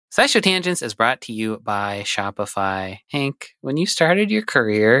SciShow Tangents is brought to you by Shopify. Hank, when you started your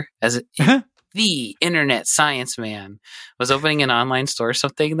career as the internet science man, was opening an online store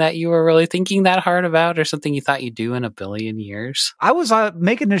something that you were really thinking that hard about, or something you thought you'd do in a billion years? I was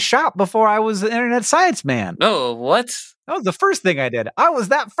making a shop before I was the internet science man. Oh, what? That was the first thing I did. I was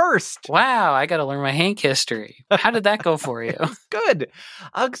that first. Wow, I got to learn my Hank history. How did that go for you? Good.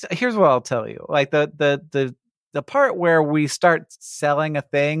 Here's what I'll tell you. Like the part where we start selling a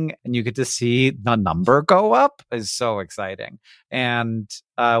thing and you get to see the number go up is so exciting. And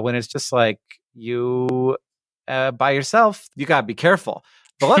when it's just like you by yourself, you got to be careful.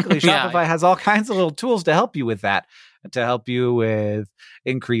 But luckily, Shopify has all kinds of little tools to help you with that, to help you with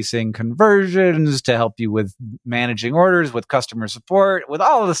increasing conversions, to help you with managing orders, with customer support, with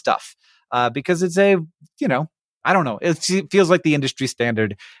all of the stuff. Because it's I don't know. It feels like the industry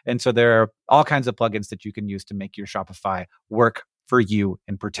standard. And so there are all kinds of plugins that you can use to make your Shopify work for you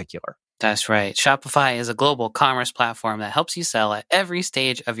in particular. That's right. Shopify is a global commerce platform that helps you sell at every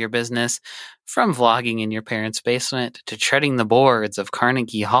stage of your business, from vlogging in your parents' basement to treading the boards of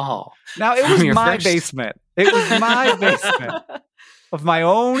Carnegie Hall. Now, it was my basement. It was my basement of my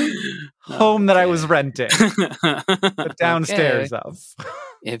own home that I was renting the downstairs of.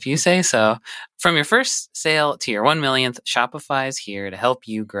 If you say so. From your first sale to your 1 millionth, Shopify is here to help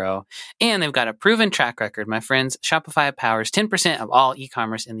you grow. And they've got a proven track record, my friends. Shopify powers 10% of all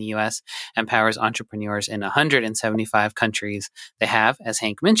e-commerce in the U.S. and powers entrepreneurs in 175 countries. They have, as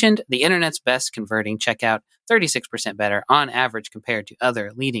Hank mentioned, the internet's best converting checkout, 36% better on average compared to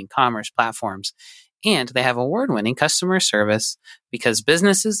other leading commerce platforms. And they have award-winning customer service, because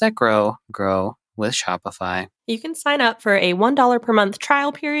businesses that grow with Shopify. You can sign up for a $1 per month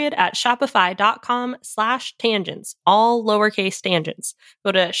trial period at shopify.com/tangents, all lowercase tangents.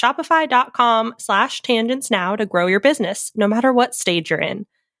 Go to shopify.com/tangents now to grow your business, no matter what stage you're in.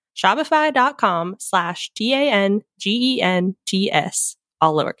 Shopify.com/TANGENTS,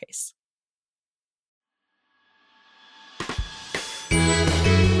 all lowercase.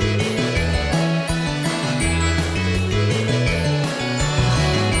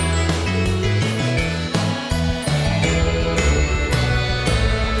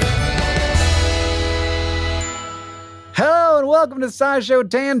 Hello and welcome to SciShow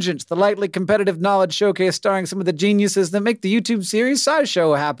Tangents, the lightly competitive knowledge showcase starring some of the geniuses that make the YouTube series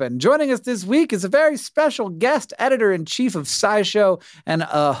SciShow happen. Joining us this week is a very special guest editor-in-chief of SciShow and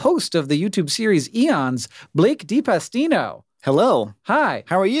a host of the YouTube series Eons, Blake Pastino. Hello. Hi.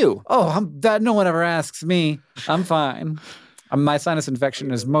 How are you? Oh, no one ever asks me. I'm fine. My sinus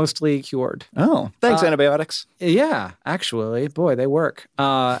infection is mostly cured. Oh, thanks, antibiotics. Yeah, actually. Boy, they work.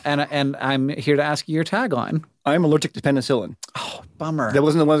 And I'm here to ask you your tagline. I'm allergic to penicillin. Oh, bummer. That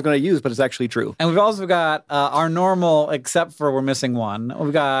wasn't the one I was going to use, but it's actually true. And we've also got our normal, except for we're missing one.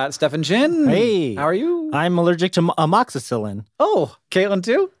 We've got Stefan Chin. Hey. How are you? I'm allergic to amoxicillin. Oh, Caitlin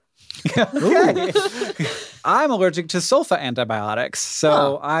too? Okay. I'm allergic to sulfa antibiotics,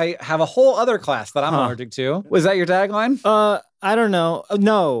 so I have a whole other class that I'm allergic to. Was that your tagline? I don't know.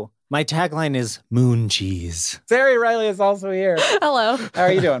 No, my tagline is moon cheese. Sari Riley is also here. Hello. How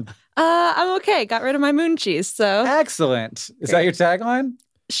are you doing? I'm okay. Got rid of my moon cheese, so. Excellent. Is that your tagline?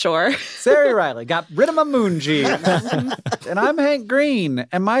 Sure. Sari Riley got rid of my moon cheese. And I'm Hank Green,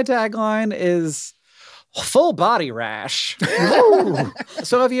 and my tagline is full body rash.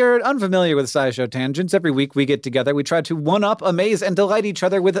 So if you're unfamiliar with SciShow Tangents, every week we get together. We try to one-up, amaze, and delight each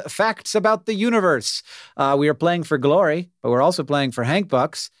other with facts about the universe. We are playing for glory, but we're also playing for Hank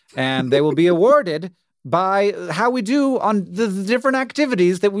Bucks, and they will be awarded by how we do on the different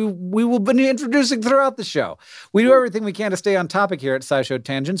activities that we will be introducing throughout the show. We do everything we can to stay on topic here at SciShow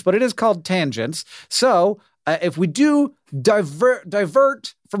Tangents, but it is called Tangents. So if we do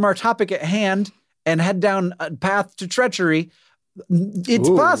divert from our topic at hand and head down a path to treachery, it's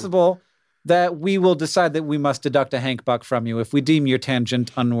possible that we will decide that we must deduct a Hank Buck from you if we deem your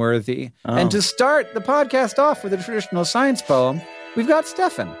tangent unworthy. And to start the podcast off with a traditional science poem, we've got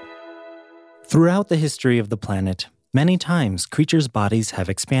Stefan. Throughout the history of the planet, many times creatures' bodies have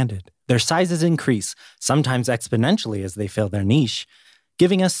expanded. Their sizes increase, sometimes exponentially as they fill their niche,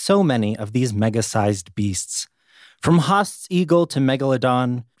 giving us so many of these mega-sized beasts. From Haast's eagle to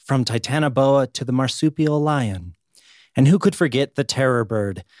megalodon, from Titanoboa to the marsupial lion. And who could forget the terror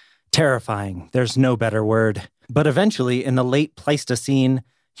bird? Terrifying, there's no better word. But eventually, in the late Pleistocene,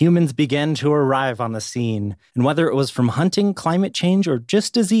 humans began to arrive on the scene. And whether it was from hunting, climate change, or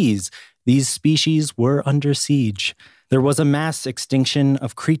just disease, these species were under siege. There was a mass extinction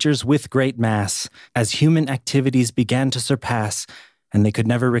of creatures with great mass, as human activities began to surpass, and they could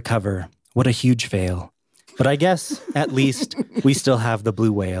never recover. What a huge fail. But I guess, at least, we still have the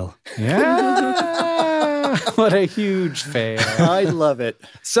blue whale. Yeah. What a huge fail. I love it.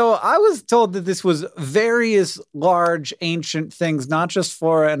 So I was told that this was various large ancient things, not just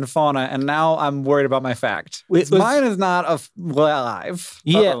flora and fauna, and now I'm worried about my fact. Mine is not alive.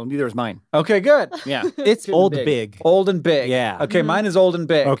 Yeah. Uh-oh, neither is mine. Okay, good. Yeah. It's old big. Old and big. Yeah. Okay, mine is old and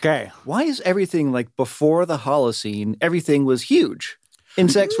big. Okay. Why is everything like before the Holocene, everything was huge?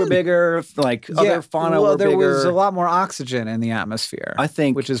 Insects were bigger, like other fauna were bigger. There was a lot more oxygen in the atmosphere. I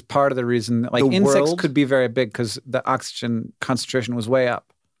think which is part of the reason, like insects could be very big because the oxygen concentration was way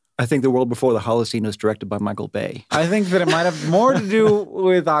up. I think the world before the Holocene was directed by Michael Bay. I think that it might have more to do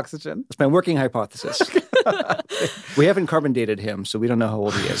with oxygen. It's my working hypothesis. We haven't carbon dated him, so we don't know how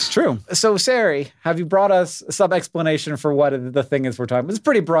old he is. True. So, Sari, have you brought us some explanation for what the thing is we're talking about? It's a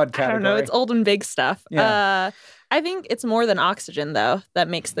pretty broad category. I don't know. It's old and big stuff. Yeah. I think it's more than oxygen, though, that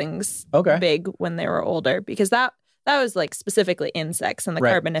makes things big when they were older, because that was like specifically insects in the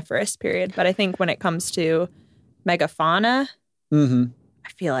Carboniferous period. But I think when it comes to megafauna, I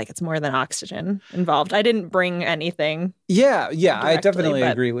feel like it's more than oxygen involved. I didn't bring anything. Yeah, I definitely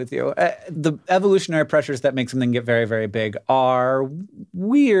agree with you. The evolutionary pressures that make something get very, very big are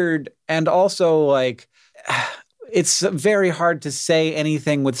weird, and also like it's very hard to say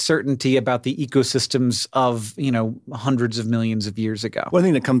anything with certainty about the ecosystems of, hundreds of millions of years ago. One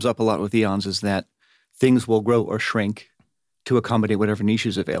thing that comes up a lot with eons is that things will grow or shrink to accommodate whatever niche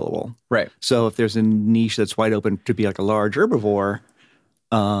is available. Right. So if there's a niche that's wide open to be like a large herbivore,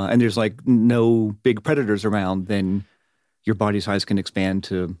 and there's like no big predators around, then your body size can expand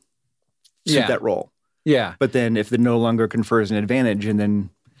to suit that role. Yeah. But then if it no longer confers an advantage, and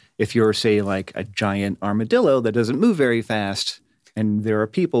then if you're, say, like a giant armadillo that doesn't move very fast and there are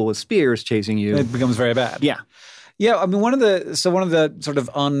people with spears chasing you, it becomes very bad. Yeah. Yeah, I mean, one of the sort of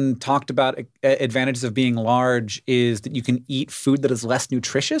untalked about advantages of being large is that you can eat food that is less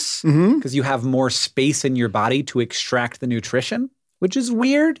nutritious because you have more space in your body to extract the nutrition, which is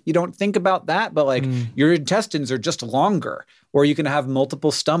weird. You don't think about that, but like your intestines are just longer, or you can have multiple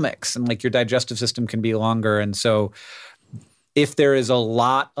stomachs and like your digestive system can be longer. And so if there is a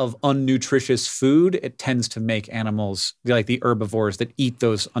lot of unnutritious food, it tends to make animals, like the herbivores that eat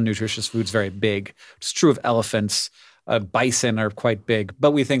those unnutritious foods, very big. It's true of elephants. Bison are quite big.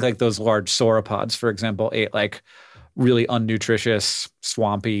 But we think like those large sauropods, for example, ate like really unnutritious,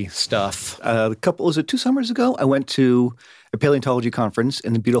 swampy stuff. Was it 2 summers ago? I went to a paleontology conference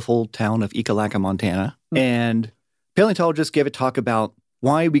in the beautiful town of Ekalaka, Montana. And paleontologists gave a talk about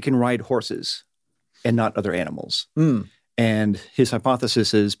why we can ride horses and not other animals. And his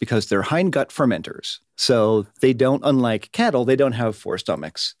hypothesis is because they're hindgut fermenters. So they don't, unlike cattle, they don't have 4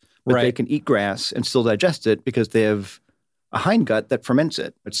 stomachs. But they can eat grass and still digest it because they have a hindgut that ferments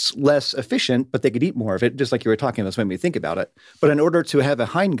it. It's less efficient, but they could eat more of it, just like you were talking about. That's when we think about it. But in order to have a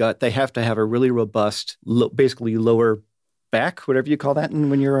hindgut, they have to have a really robust, basically lower back, whatever you call that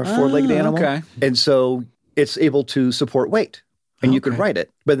when you're a 4-legged animal. Okay. And so it's able to support weight, and you could ride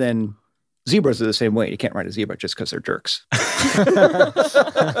it. But then zebras are the same way. You can't ride a zebra just because they're jerks.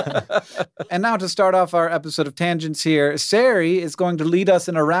 And now to start off our episode of Tangents here, Sari is going to lead us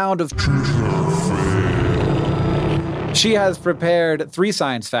in a round of... She has prepared 3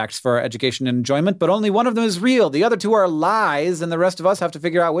 science facts for our education and enjoyment, but only one of them is real. The other 2 are lies, and the rest of us have to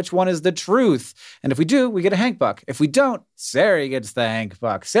figure out which one is the truth. And if we do, we get a Hank Buck. If we don't, Sari gets the Hank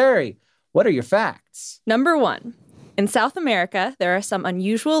Buck. Sari, what are your facts? Number 1. In South America, there are some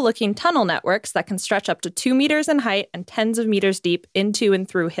unusual-looking tunnel networks that can stretch up to 2 meters in height and tens of meters deep into and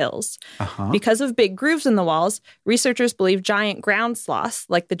through hills. Because of big grooves in the walls, researchers believe giant ground sloths,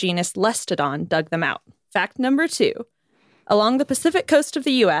 like the genus Lestodon, dug them out. Fact number 2. Along the Pacific coast of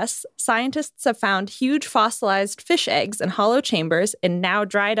the U.S., scientists have found huge fossilized fish eggs in hollow chambers in now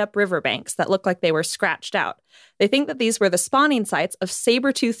dried-up riverbanks that look like they were scratched out. They think that these were the spawning sites of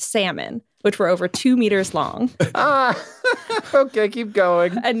saber-toothed salmon, which were over 2 meters long. Okay, keep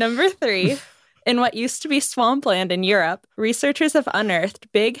going. And number 3, in what used to be swampland in Europe, researchers have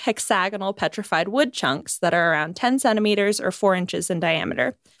unearthed big hexagonal petrified wood chunks that are around 10 centimeters or 4 inches in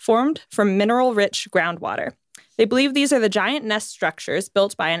diameter, formed from mineral-rich groundwater. They believe these are the giant nest structures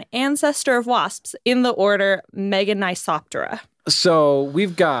built by an ancestor of wasps in the order Meganysoptera. So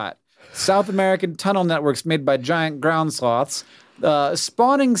we've got South American tunnel networks made by giant ground sloths,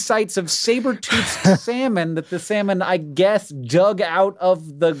 spawning sites of saber-toothed salmon that the salmon, I guess, dug out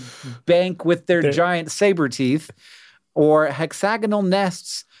of the bank with their giant saber teeth, or hexagonal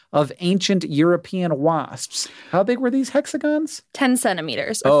nests of ancient European wasps. How big were these hexagons? 10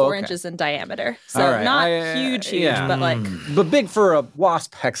 centimeters or 4 inches in diameter. So All right. not huge, but like... But big for a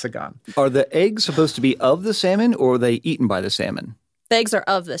wasp hexagon. Are the eggs supposed to be of the salmon or are they eaten by the salmon? The eggs are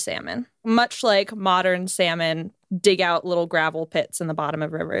of the salmon. Much like modern salmon dig out little gravel pits in the bottom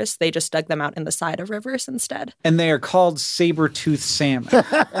of rivers, they just dug them out in the side of rivers instead. And they are called saber-toothed salmon.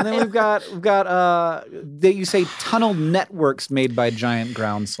 And then we've got you say tunnel networks made by giant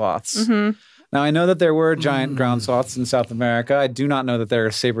ground sloths. Mm-hmm. Now, I know that there were giant ground sloths in South America. I do not know that there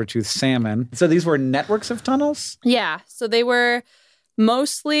are saber-toothed salmon. So these were networks of tunnels? Yeah. So they were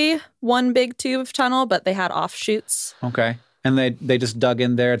mostly one big tube of tunnel, but they had offshoots. Okay. And they just dug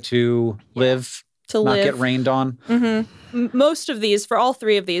in there to live? Not get rained on? Mm-hmm. Most of these, for all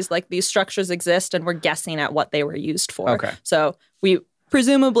three of these, like these structures exist and we're guessing at what they were used for. Okay. So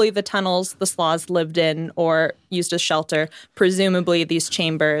presumably the tunnels the sloths lived in or used as shelter, presumably these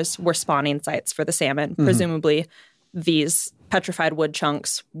chambers were spawning sites for the salmon. Mm-hmm. Presumably these petrified wood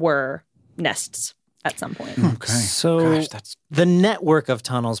chunks were nests at some point. Okay. So the network of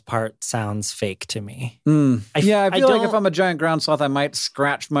tunnels part sounds fake to me. I feel like if I'm a giant ground sloth, I might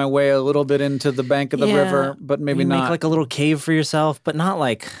scratch my way a little bit into the bank of the river, but maybe not. Make like a little cave for yourself, but not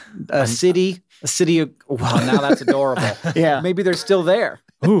like a city. A city of, wow, now that's adorable. Yeah. Maybe they're still there.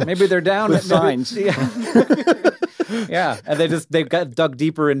 Ooh. Maybe they're down with signs. Yeah. And they've got dug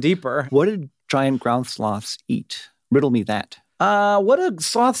deeper and deeper. What did giant ground sloths eat? Riddle me that. What do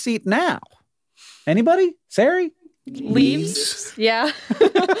sloths eat now? Anybody? Sari? Leaves? Yeah.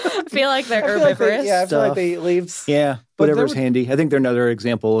 I feel like they're herbivorous. I feel like they eat leaves. Yeah, whatever's handy. I think they're another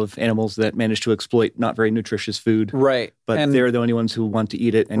example of animals that manage to exploit not very nutritious food. Right. But they're the only ones who want to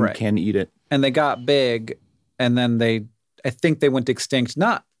eat it and can eat it. And they got big, and then I think they went extinct.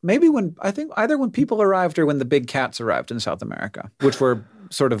 Either when people arrived or when the big cats arrived in South America, which were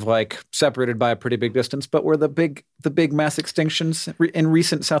sort of like separated by a pretty big distance, but were the big mass extinctions in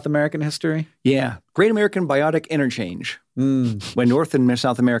recent South American history? Yeah. Great American Biotic Interchange. When North and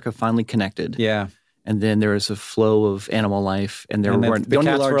South America finally connected. Yeah. And then there was a flow of animal life, and the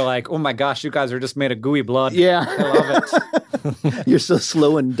cats were like, "Oh my gosh, you guys are just made of gooey blood." Yeah, I love it. You're so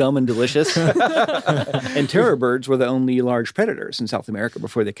slow and dumb and delicious. And terror birds were the only large predators in South America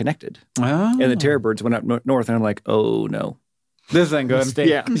before they connected. Oh. And the terror birds went up north, and I'm like, "Oh no, this ain't good."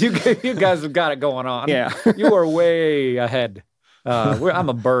 Yeah, you guys have got it going on. Yeah, you are way ahead. I'm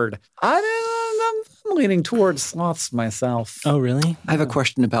a bird. I'm leaning towards sloths myself. Oh, really? I have a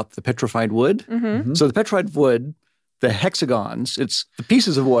question about the petrified wood. Mm-hmm. So the petrified wood, the hexagons, it's the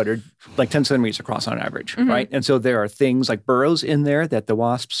pieces of wood are like 10 centimeters across on average, right? And so there are things like burrows in there that the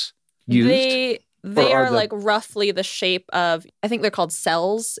wasps used. They are like roughly the shape of, I think they're called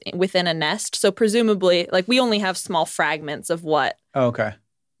cells within a nest. So presumably, like we only have small fragments of what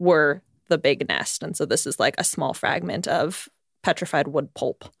were the big nest. And so this is like a small fragment of petrified wood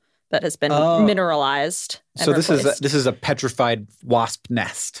pulp that has been mineralized. So this is a petrified wasp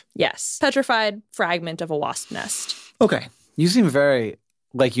nest. Yes. Petrified fragment of a wasp nest. Okay. You seem very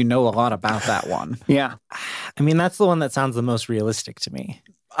like you know a lot about that one. Yeah. I mean, that's the one that sounds the most realistic to me.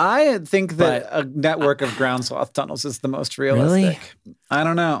 I think that a network of ground sloth tunnels is the most realistic. Really? I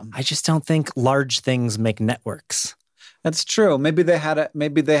don't know. I just don't think large things make networks. That's true. Maybe they had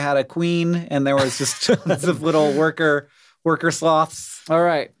a queen and there was just tons of little worker sloths. All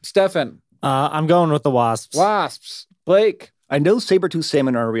right, Stefan. I'm going with the wasps. Wasps. Blake. I know saber-toothed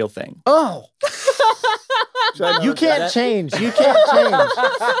salmon are a real thing. Oh. You can't change. You can't change.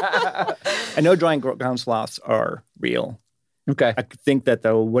 I know giant ground sloths are real. Okay. I think that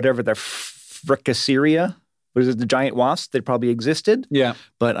whatever the Fricaceria, was it the giant wasps that probably existed? Yeah.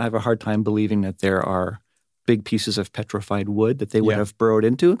 But I have a hard time believing that there are big pieces of petrified wood that they would have burrowed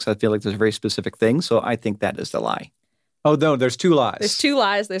into, because I feel like there's a very specific thing. So I think that is the lie. Oh, no, there's two lies. There's two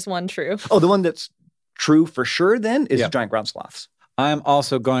lies. There's one true. Oh, the one that's true for sure then is giant ground sloths. I'm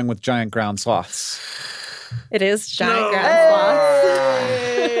also going with giant ground sloths. It is giant ground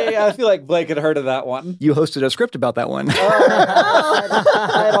sloths. Hey, I feel like Blake had heard of that one. You hosted a script about that one.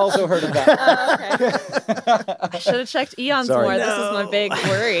 I had also heard of that. Okay. I should have checked eons more. This is my big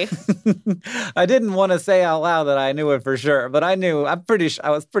worry. I didn't want to say out loud that I knew it for sure, but I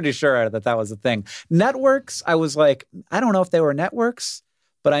was pretty sure that was a thing. Networks, I was like, I don't know if they were networks,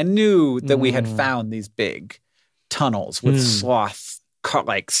 but I knew that we had found these big tunnels with sloth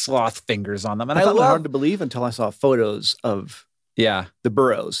fingers on them. And I found it hard to believe until I saw photos of the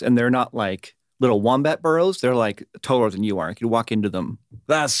burrows, and they're not like little wombat burrows. They're like taller than you are. You can walk into them.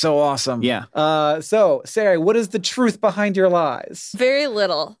 That's so awesome. Yeah. So, Sarah, what is the truth behind your lies? Very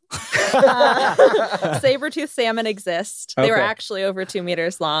little. Saber-toothed salmon exist. They were Okay. actually over 2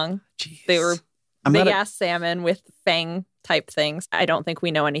 meters long. Jeez. They were I'm not a- big-ass salmon with fang type things. I don't think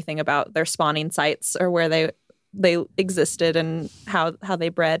we know anything about their spawning sites or where they existed and how they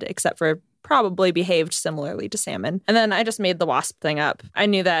bred, except for probably behaved similarly to salmon. And then I just made the wasp thing up. I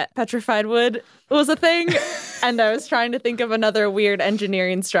knew that petrified wood was a thing, and I was trying to think of another weird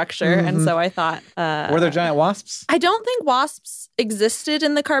engineering structure, and so I thought... Were there giant wasps? I don't think wasps existed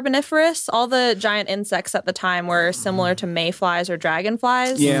in the Carboniferous. All the giant insects at the time were similar to mayflies or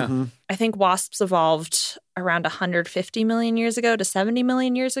dragonflies. Yeah. I think wasps evolved around 150 million years ago to 70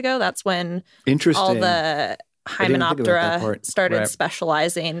 million years ago. That's when Interesting. all the I didn't think about that Hymenoptera part. started Right.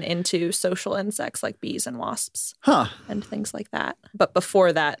 specializing into social insects like bees and wasps Huh. and things like that. But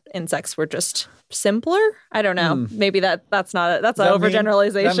before that, insects were just simpler. I don't know. Maybe that's not it. That's an that mean?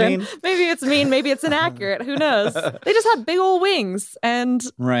 overgeneralization. That mean? Maybe it's mean. Maybe it's inaccurate. Who knows? They just had big old wings and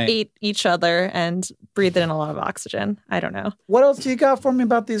Right. ate each other and breathed in a lot of oxygen. I don't know. What else do you got for me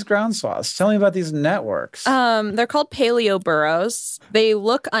about these ground sloths? Tell me about these networks. They're called paleoburrows. They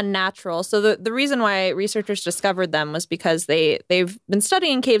look unnatural. So the reason why researchers discovered them was because they've been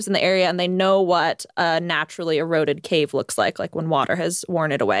studying caves in the area and they know what a naturally eroded cave looks like when water has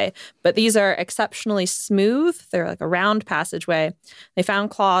worn it away. But these are exceptionally smooth. They're like a round passageway. They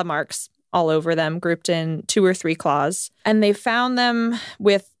found claw marks all over them, grouped in 2 or 3 claws. And they found them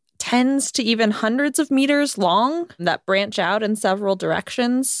with tens to even hundreds of meters long that branch out in several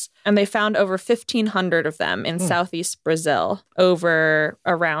directions. And they found over 1,500 of them in southeast Brazil over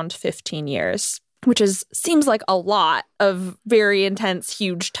around 15 years, which seems like a lot of very intense,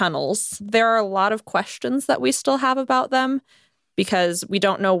 huge tunnels. There are a lot of questions that we still have about them because we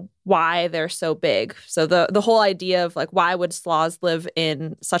don't know why they're so big. So the whole idea of why would sloths live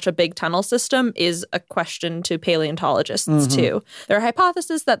in such a big tunnel system is a question to paleontologists too. There are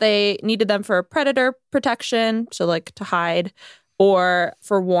hypotheses that they needed them for predator protection, so to hide, or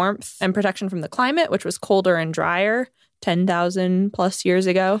for warmth and protection from the climate, which was colder and drier 10,000 plus years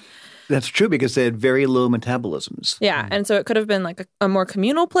ago. That's true because they had very low metabolisms. Yeah, and so it could have been a more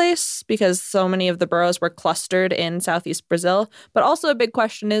communal place because so many of the burrows were clustered in southeast Brazil. But also a big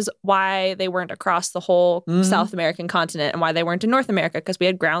question is why they weren't across the whole South American continent and why they weren't in North America, because we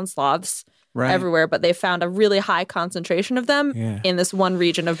had ground sloths everywhere, but they found a really high concentration of them in this one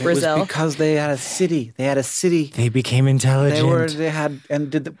region of Brazil. It was because they had a city. They became intelligent.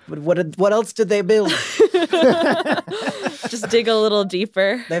 What else did they build? Just dig a little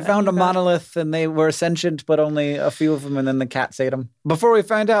deeper. They found a monolith and they were sentient, but only a few of them, and then the cats ate them. Before we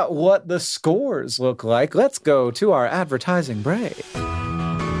find out what the scores look like, let's go to our advertising break.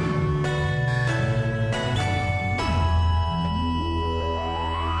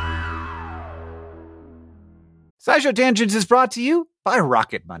 SciShow Tangents is brought to you by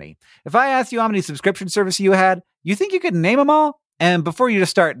Rocket Money. If I asked you how many subscription services you had, you think you could name them all? And before you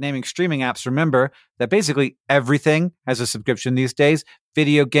just start naming streaming apps, remember that basically everything has a subscription these days.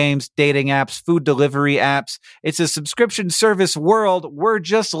 Video games, dating apps, food delivery apps. It's a subscription service world. We're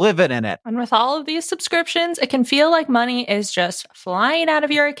just living in it. And with all of these subscriptions, it can feel like money is just flying out of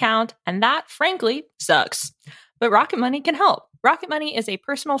your account, and that, frankly, sucks. But Rocket Money can help. Rocket Money is a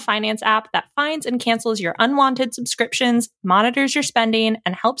personal finance app that finds and cancels your unwanted subscriptions, monitors your spending,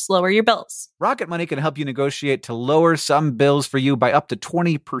 and helps lower your bills. Rocket Money can help you negotiate to lower some bills for you by up to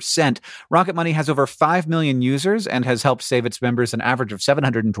 20%. Rocket Money has over 5 million users and has helped save its members an average of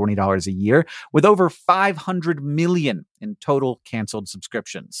 $720 a year, with over 500 million in total canceled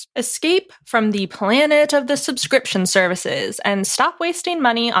subscriptions. Escape from the planet of the subscription services and stop wasting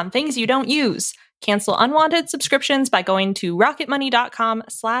money on things you don't use. Cancel unwanted subscriptions by going to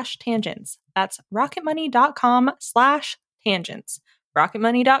rocketmoney.com/tangents. That's rocketmoney.com/tangents.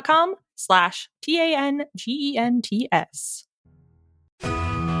 rocketmoney.com/TANGENTS.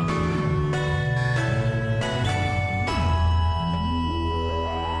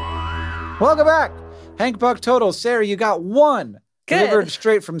 Welcome back. Hank Buck total. Sarah, you got 1. Good. Delivered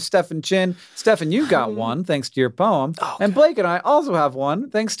straight from Stefan Chin. Stefan, you got 1 thanks to your poem. And Blake and I also have 1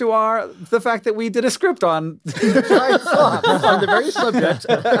 thanks to the fact that we did a script on giant sloths. On the very subject.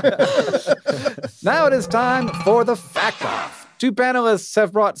 Now it is time for the Fact Off. 2 panelists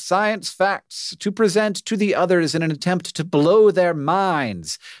have brought science facts to present to the others in an attempt to blow their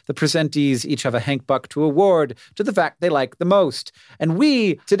minds. The presentees each have a Hank Buck to award to the fact they like the most. And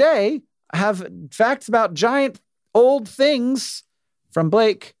we, today, have facts about giant old things from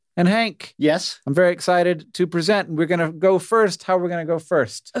Blake And Hank. Yes? I'm very excited to present. We're going to go first. How are we going to go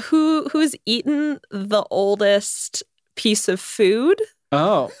first? Who's eaten the oldest piece of food?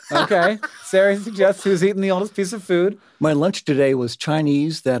 Oh, okay. Sarah suggests who's eating the oldest piece of food. My lunch today was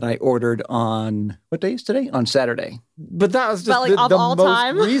Chinese that I ordered on, what day is today? On Saturday. But that was just But, like, of the all most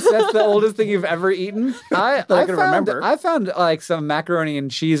time? That's the oldest thing you've ever eaten. I can remember. I found like some macaroni and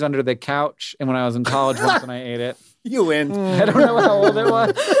cheese under the couch, and when I was in college once when I ate it. You win. I don't know how old it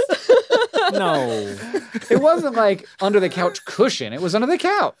was. No. It wasn't like under the couch cushion. It was under the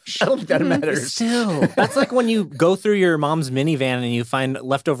couch. I don't think that matters. Still. That's like when you go through your mom's minivan and you find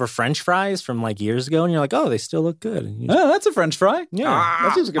leftover French fries from like years ago and you're like, oh, they still look good. And you just, Oh, that's a French fry. yeah.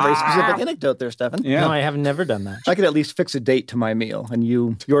 That seems like a very specific anecdote there, Stefan. Yeah. No, I have never done that. I could at least fix a date to my meal, and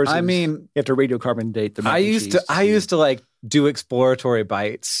yours. I is, mean, you have to radiocarbon date the mac I and used cheese. to like do exploratory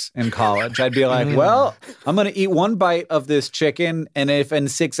bites in college. I'd be like, well, I'm going to eat one bite of this chicken, and if in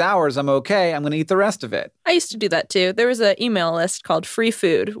 6 hours I'm okay, I'm going to eat the rest of it. I used to do that too. There was an email list called Free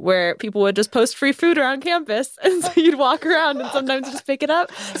Food where people would just post free food around campus. And so you'd walk around and sometimes just pick it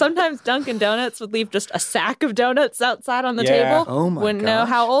up. Sometimes Dunkin' Donuts would leave just a sack of donuts outside on the Yeah. table. Oh my Wouldn't know gosh.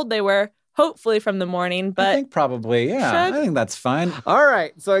 how old they were, hopefully from the morning, I but think probably, yeah. Shrug. I think that's fine. All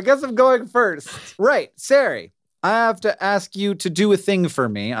right, so I guess I'm going first. Right, Sari, I have to ask you to do a thing for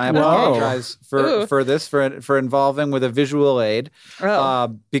me. I apologize Ooh. for this, for involving with a visual aid,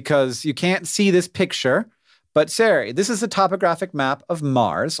 because you can't see this picture. But Sari, this is a topographic map of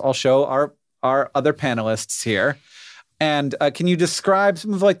Mars. I'll show our other panelists here. And can you describe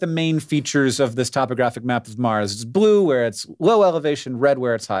some of like the main features of this topographic map of Mars? It's blue where it's low elevation, red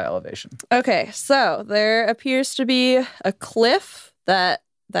where it's high elevation. okay. So there appears to be a cliff that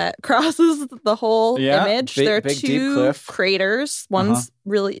crosses the whole Yeah, image. big- There are big, deep two cliff. craters. One's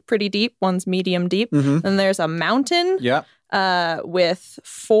really pretty deep. One's medium deep. Mm-hmm. Then there's a mountain Yeah, with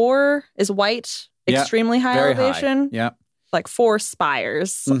four is white, Yeah, extremely high very elevation, high. Yeah. like 4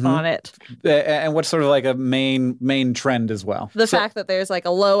 spires Mhm. on it. And what's sort of like a main trend as well? The fact that there's like a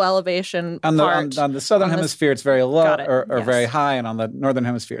low elevation on part. the southern on the- hemisphere, it's very low Got it, or yes. very high, and on the northern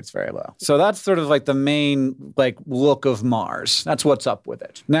hemisphere, it's very low. So that's sort of like the main like look of Mars. That's what's up with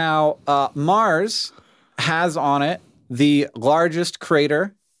it. Now, Mars has on it the largest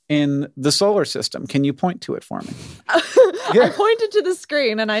crater in the solar system. Can you point to it for me? I pointed to the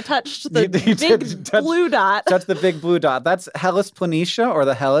screen and I touched the You big did touch- blue dot. That's the big blue dot. That's Hellas Planitia, or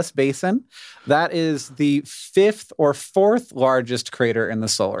the Hellas Basin. That is the 5th or 4th largest crater in the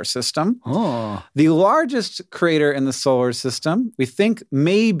solar system. Oh. The largest crater in the solar system, we think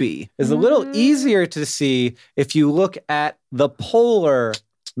maybe, is a little easier to see if you look at the polar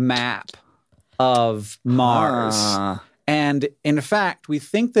map of Mars. And in fact, we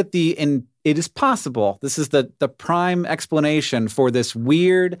think that it is possible. This is the prime explanation for this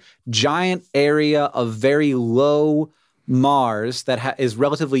weird giant area of very low Mars that is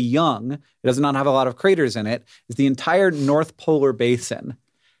relatively young. It does not have a lot of craters in it. Is the entire North Polar Basin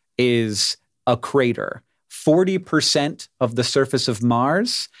is a crater. 40% of the surface of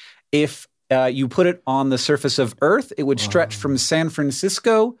Mars. If you put it on the surface of Earth, it would stretch from San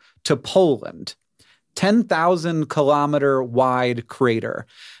Francisco to Poland. 10,000 kilometer wide crater.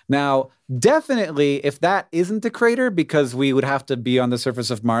 Now, definitely, if that isn't a crater, because we would have to be on the surface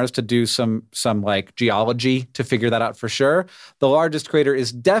of Mars to do some like geology to figure that out for sure. The largest crater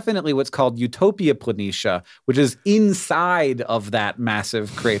is definitely what's called Utopia Planitia, which is inside of that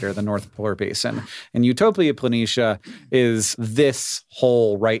massive crater, the North Polar Basin. And Utopia Planitia is this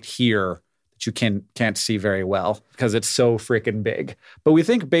hole right here you can't see very well because it's so freaking big. But we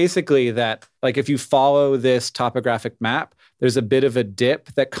think basically that like if you follow this topographic map, there's a bit of a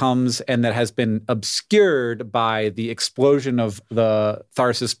dip that comes and that has been obscured by the explosion of the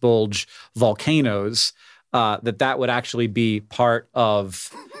Tharsis Bulge volcanoes, that would actually be part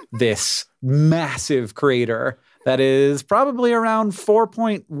of this massive crater that is probably around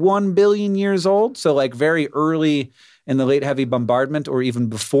 4.1 billion years old. So like very early in the late heavy bombardment, or even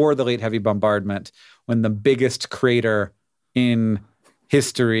before the late heavy bombardment, when the biggest crater in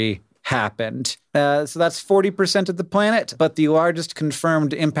history happened. So that's 40% of the planet, but the largest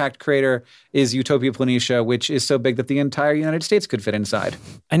confirmed impact crater is Utopia Planitia, which is so big that the entire United States could fit inside.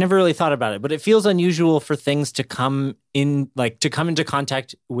 I never really thought about it, but it feels unusual for things to come into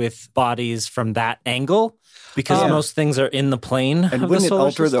contact with bodies from that angle, because most things are in the plane And of wouldn't the it solar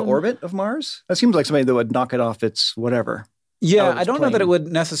alter system. the orbit of Mars? That seems like something that would knock it off its whatever. Yeah, out of I its don't know that it plane. would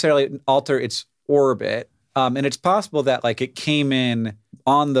necessarily alter its orbit. And it's possible that like it came in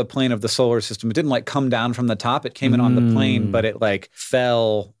on the plane of the solar system. It didn't like come down from the top. It came in on the plane, but it like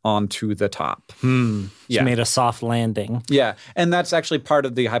fell onto the top. It made a soft landing. Yeah. And that's actually part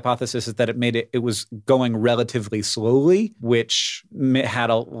of the hypothesis, is that it was going relatively slowly, which had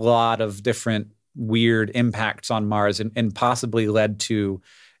a lot of different weird impacts on Mars and possibly led to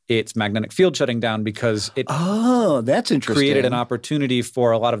its magnetic field shutting down, because it that's interesting. Created an opportunity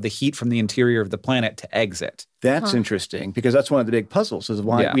for a lot of the heat from the interior of the planet to exit. That's interesting, because that's one of the big puzzles, is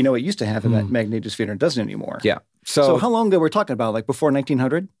why we know it used to have that magnetosphere and it doesn't anymore. Yeah. So how long ago we're talking about? Like before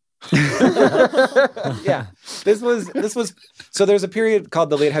 1900? Yeah. This was so there's a period called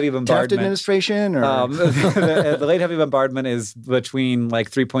the late heavy bombardment. Taft administration? Or? The late heavy bombardment is between like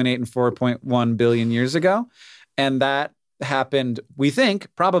 3.8 and 4.1 billion years ago. And that happened, we think,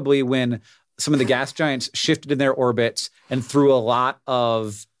 probably when some of the gas giants shifted in their orbits and threw a lot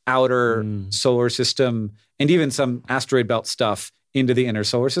of outer solar system and even some asteroid belt stuff into the inner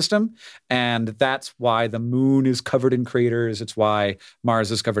solar system. And that's why the moon is covered in craters. It's why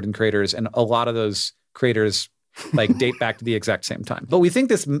Mars is covered in craters. And a lot of those craters like date back to the exact same time. But we think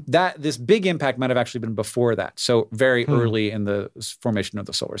this big impact might have actually been before that. So very early in the formation of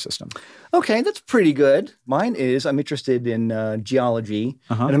the solar system. Okay, that's pretty good. Mine is, I'm interested in geology.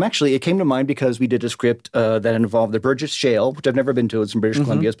 And it came to mind because we did a script that involved the Burgess Shale, which I've never been to. It's in British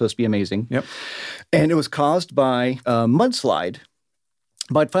Columbia. It's supposed to be amazing. Yep. And it was caused by a mudslide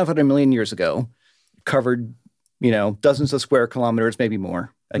about 500 million years ago. Covered, dozens of square kilometers, maybe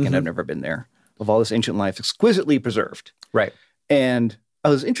more. Again, I've never been there. Of all this ancient life, exquisitely preserved. Right. And I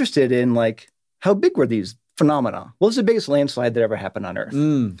was interested in, like, how big were these phenomena? What was the biggest landslide that ever happened on Earth?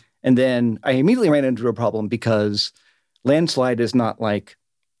 And then I immediately ran into a problem, because landslide is not like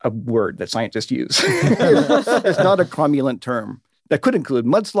a word that scientists use. It's not a cromulent term. That could include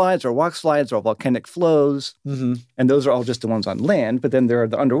mudslides or walk slides or volcanic flows. And those are all just the ones on land, but then there are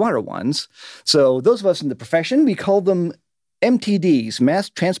the underwater ones. So those of us in the profession, we call them MTDs, mass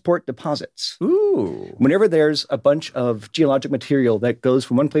transport deposits. Ooh. Whenever there's a bunch of geologic material that goes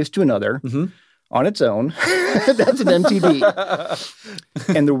from one place to another on its own, that's an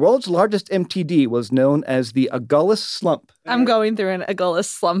MTD. And the world's largest MTD was known as the Agulhas Slump. I'm going through an Agulhas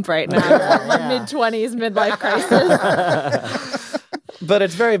slump right now. Mid-20s, midlife crisis. But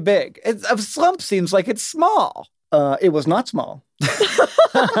it's very big. A slump seems like it's small. It was not small.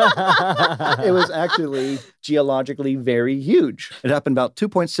 It was actually geologically very huge. It happened about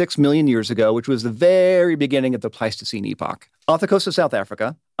 2.6 million years ago, which was the very beginning of the Pleistocene epoch, off the coast of South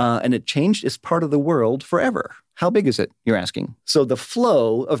Africa, and it changed its part of the world forever. How big is it, you're asking? So the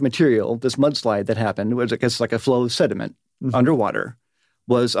flow of material, this mudslide that happened, was, I guess, like a flow of sediment underwater,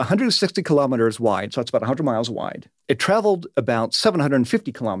 was 160 kilometers wide, so it's about 100 miles wide. It traveled about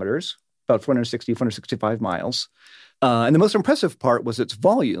 750 kilometers, about 465 miles. And the most impressive part was its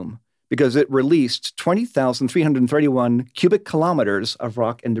volume, because it released 20,331 cubic kilometers of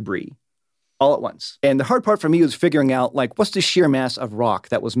rock and debris all at once. And the hard part for me was figuring out, like, what's the sheer mass of rock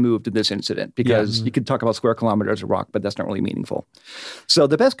that was moved in this incident? Because you could talk about square kilometers of rock, but that's not really meaningful. So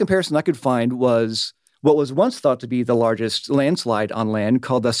the best comparison I could find was what was once thought to be the largest landslide on land,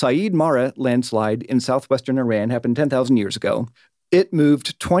 called the Said Mara landslide in southwestern Iran, happened 10,000 years ago. It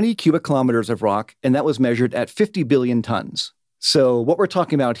moved 20 cubic kilometers of rock, and that was measured at 50 billion tons. So what we're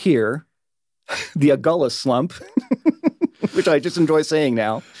talking about here, the Agulhas slump, which I just enjoy saying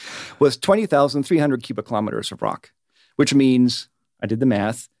now, was 20,300 cubic kilometers of rock, which means, I did the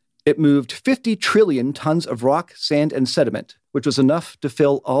math, it moved 50 trillion tons of rock, sand, and sediment, which was enough to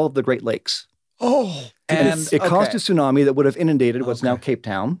fill all of the Great Lakes. Oh. And it caused a tsunami that would have inundated what's now Cape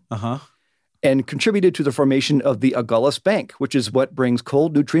Town. And contributed to the formation of the Agulhas Bank, which is what brings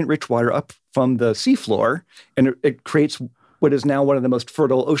cold, nutrient-rich water up from the seafloor, and it creates what is now one of the most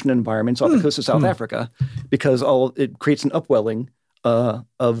fertile ocean environments off the coast of South Africa, because it creates an upwelling of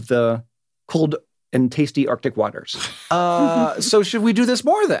the cold and tasty Arctic waters. So should we do this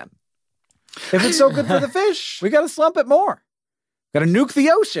more then? If it's so good for the fish, we got to slump it more. Got to nuke the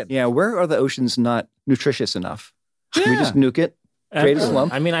ocean. Yeah, where are the oceans not nutritious enough? Can we just nuke it? Create a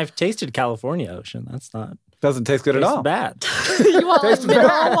slump? I mean, I've tasted California ocean. That's not... Doesn't taste good at all. Bad. You want like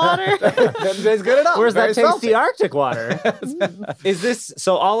mineral water? Doesn't taste good at all. Where's that Very tasty Arctic water? Is this...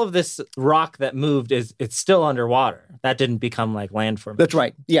 So all of this rock that moved, it's still underwater. That didn't become like land formation. That's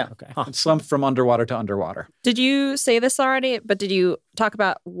right. Yeah. Okay. It's slumped from underwater to underwater. Did you say this already? But did you talk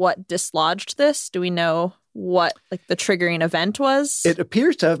about what dislodged this? Do we know what like the triggering event was? It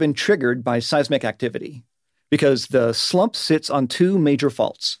appears to have been triggered by seismic activity, because the slump sits on two major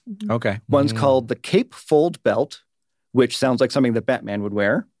faults. Okay. One's called the Cape Fold Belt, which sounds like something that Batman would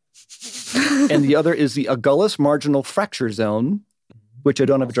wear. And the other is the Agulhas Marginal Fracture Zone, which I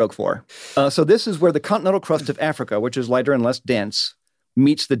don't have a joke for. So this is where the continental crust of Africa, which is lighter and less dense,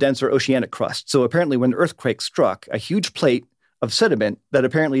 meets the denser oceanic crust. So apparently when the earthquake struck, a huge plate of sediment that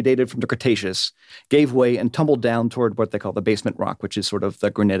apparently dated from the Cretaceous gave way and tumbled down toward what they call the basement rock, which is sort of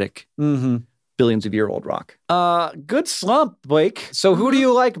the granitic billions of year old rock. Good slump, Blake. So who do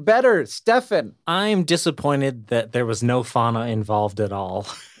you like better, Stefan? I'm disappointed that there was no fauna involved at all.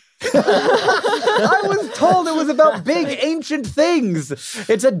 I was told it was about big ancient things.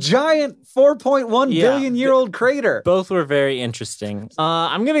 It's a giant 4.1 billion year old crater. Both were very interesting.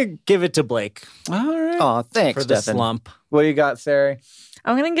 I'm going to give it to Blake. All right. Oh, thanks, for the Stefan. slump. What do you got, Sari?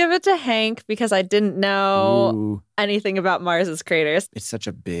 I'm going to give it to Hank because I didn't know anything about Mars's craters. It's such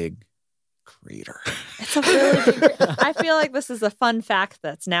a big crater. It's a really big I feel like this is a fun fact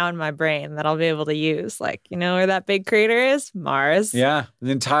that's now in my brain that I'll be able to use. Like, you know where that big crater is? Mars. Yeah.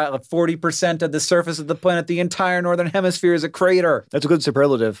 The entire 40% of the surface of the planet, the entire northern hemisphere is a crater. That's a good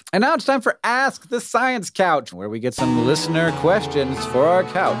superlative. And now it's time for Ask the Science Couch, where we get some listener questions for our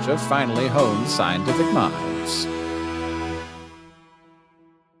couch of finely honed scientific minds.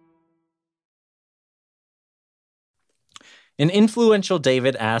 An influential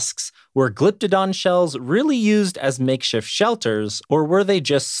David asks, were Glyptodon shells really used as makeshift shelters, or were they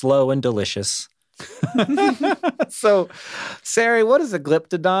just slow and delicious? So, Sari, what is a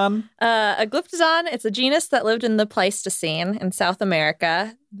Glyptodon? A Glyptodon, it's a genus that lived in the Pleistocene in South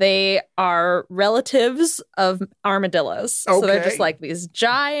America. They are relatives of armadillos. So they're just like these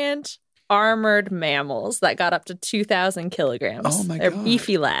giant armored mammals that got up to 2,000 kilograms. Oh my They're God.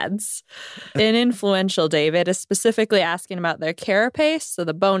 beefy lads. An influential David is specifically asking about their carapace, so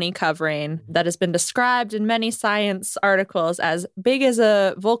the bony covering that has been described in many science articles as big as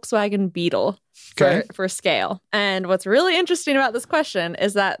a Volkswagen Beetle for scale. And what's really interesting about this question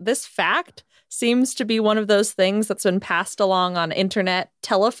is that this fact seems to be one of those things that's been passed along on internet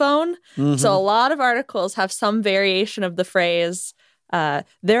telephone. So a lot of articles have some variation of the phrase,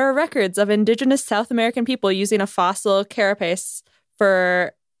 there are records of indigenous South American people using a fossil carapace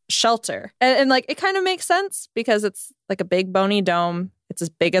for shelter. And like, it kind of makes sense because it's like a big bony dome. It's as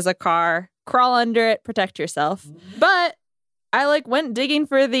big as a car. Crawl under it, protect yourself. But I went digging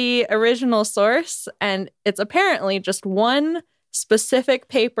for the original source, and it's apparently just one specific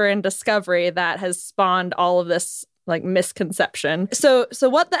paper and discovery that has spawned all of this misconception. So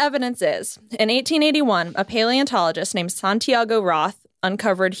what the evidence is, in 1881, a paleontologist named Santiago Roth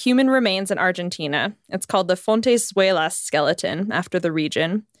uncovered human remains in Argentina. It's called the Fontezuelas skeleton, after the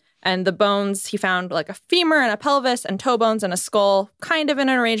region. And the bones, he found a femur and a pelvis and toe bones and a skull, kind of in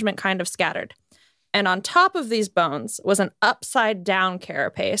an arrangement, kind of scattered. And on top of these bones was an upside down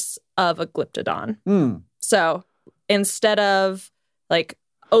carapace of a Glyptodon. So instead of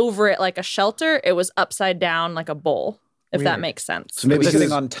over it like a shelter, it was upside down like a bowl, if that makes sense. So maybe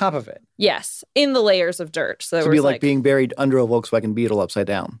sitting on top of it. Yes, in the layers of dirt. So it would was be being buried under a Volkswagen Beetle upside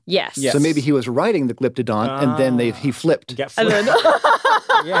down. Yes. Yes. So maybe he was riding the Glyptodon and then he flipped. Get And flipped. then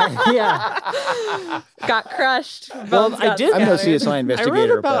yeah. got crushed. Well, bones I got did- I'm no scattered. CSI I read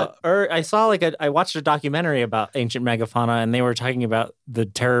investigator, about, or I saw I watched a documentary about ancient megafauna, and they were talking about the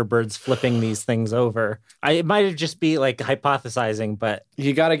terror birds flipping these things over. It might have just be hypothesizing, but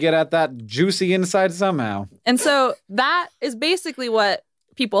You got to get at that juicy inside somehow. And so that is basically what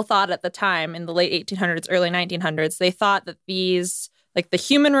people thought at the time in the late 1800s, early 1900s. They thought that these, the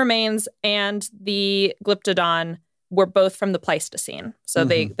human remains and the Glyptodon were both from the Pleistocene. So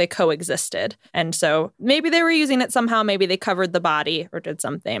they coexisted. And so maybe they were using it somehow. Maybe they covered the body or did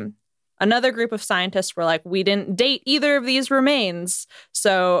something. Another group of scientists were like, we didn't date either of these remains.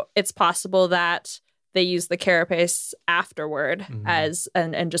 So it's possible that they used the carapace afterward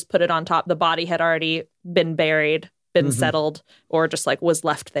and just put it on top. The body had already been buried, been settled, or just was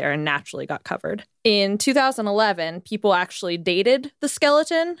left there and naturally got covered. In 2011, people actually dated the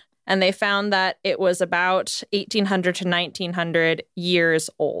skeleton, and they found that it was about 1800 to 1900 years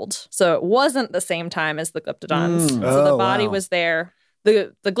old. So it wasn't the same time as the Glyptodons. So the body was there.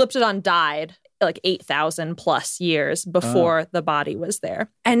 The Glyptodon died 8,000 plus years before the body was there.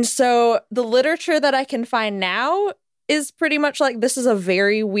 And so the literature that I can find now is pretty much this is a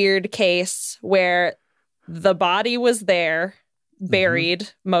very weird case where the body was there, buried,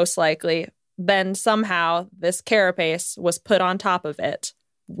 most likely. Then somehow this carapace was put on top of it.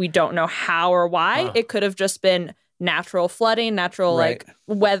 We don't know how or why. It could have just been natural flooding, natural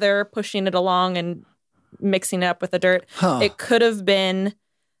weather pushing it along and mixing it up with the dirt. It could have been,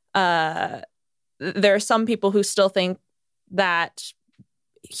 there are some people who still think that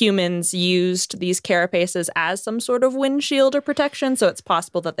humans used these carapaces as some sort of windshield or protection. So it's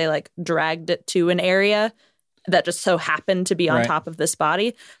possible that they dragged it to an area that just so happened to be on top of this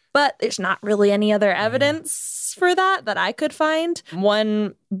body. But there's not really any other evidence for that I could find.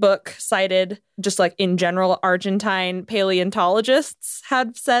 One book cited, just like in general, Argentine paleontologists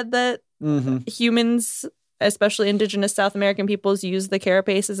had said that humans, especially indigenous South American peoples, use the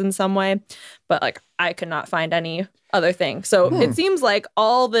carapaces in some way. But like, I could not find any other thing. So it seems like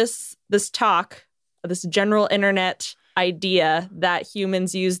all this talk, this general internet idea that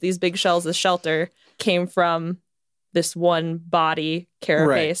humans use these big shells as shelter came from this one body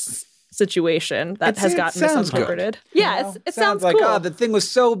carapace situation that has gotten misinterpreted. Yeah, it sounds like, cool. the thing was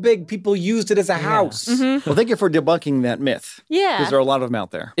so big, people used it as a house. Well, thank you for debunking that myth. Yeah. Because there are a lot of them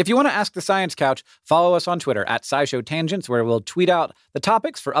out there. If you want to ask the Science Couch, follow us on Twitter at SciShow Tangents, where we'll tweet out the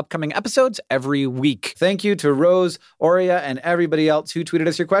topics for upcoming episodes every week. Thank you to Rose, Aurea, and everybody else who tweeted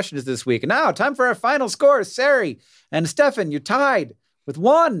us your questions this week. And now, time for our final scores. Sari and Stefan, you're tied with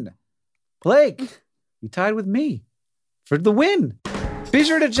 1. Blake, you tied with me for the win. Be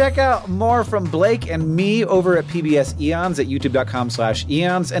sure to check out more from Blake and me over at PBS Eons at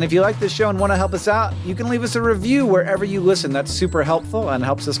youtube.com/eons. And if you like this show and want to help us out, you can leave us a review wherever you listen. That's super helpful and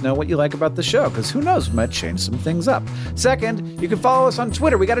helps us know what you like about the show, because who knows, we might change some things up. Second, you can follow us on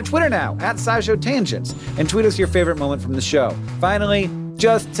Twitter. We got a Twitter now, at SciShow Tangents, and tweet us your favorite moment from the show. Finally,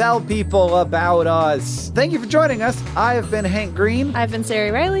 just tell people about us. Thank you for joining us. I have been Hank Green. I've been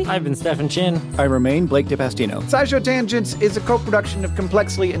Sari Riley. I've been Stefan Chin. I remain Blake de Pastino. SciShow Tangents is a co-production of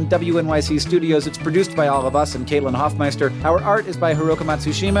Complexly and WNYC Studios. It's produced by all of us and Caitlin Hoffmeister. Our art is by Hiroka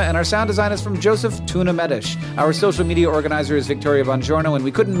Matsushima, and our sound design is from Joseph Tuna Medish. Our social media organizer is Victoria Bongiorno, and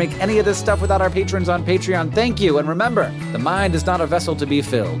we couldn't make any of this stuff without our patrons on Patreon. Thank you, and remember, the mind is not a vessel to be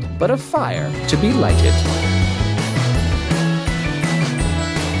filled, but a fire to be lighted.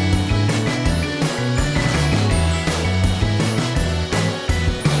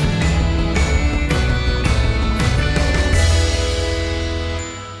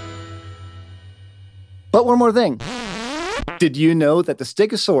 But one more thing. Did you know that the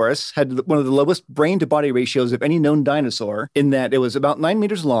Stegosaurus had one of the lowest brain-to-body ratios of any known dinosaur, in that it was about 9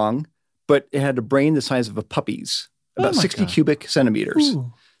 meters long, but it had a brain the size of a puppy's, about 60 cubic centimeters.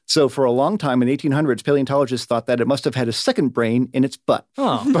 Ooh. So for a long time in the 1800s, paleontologists thought that it must have had a second brain in its butt.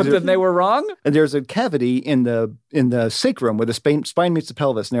 Oh, but then they were wrong? And there's a cavity in the sacrum where the spine meets the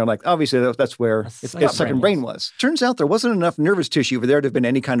pelvis. And they're like, obviously, that's where its second brain was. Turns out there wasn't enough nervous tissue for there to have been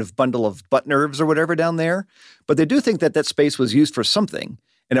any kind of bundle of butt nerves or whatever down there. But they do think that space was used for something.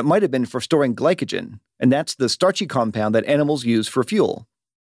 And it might have been for storing glycogen. And that's the starchy compound that animals use for fuel.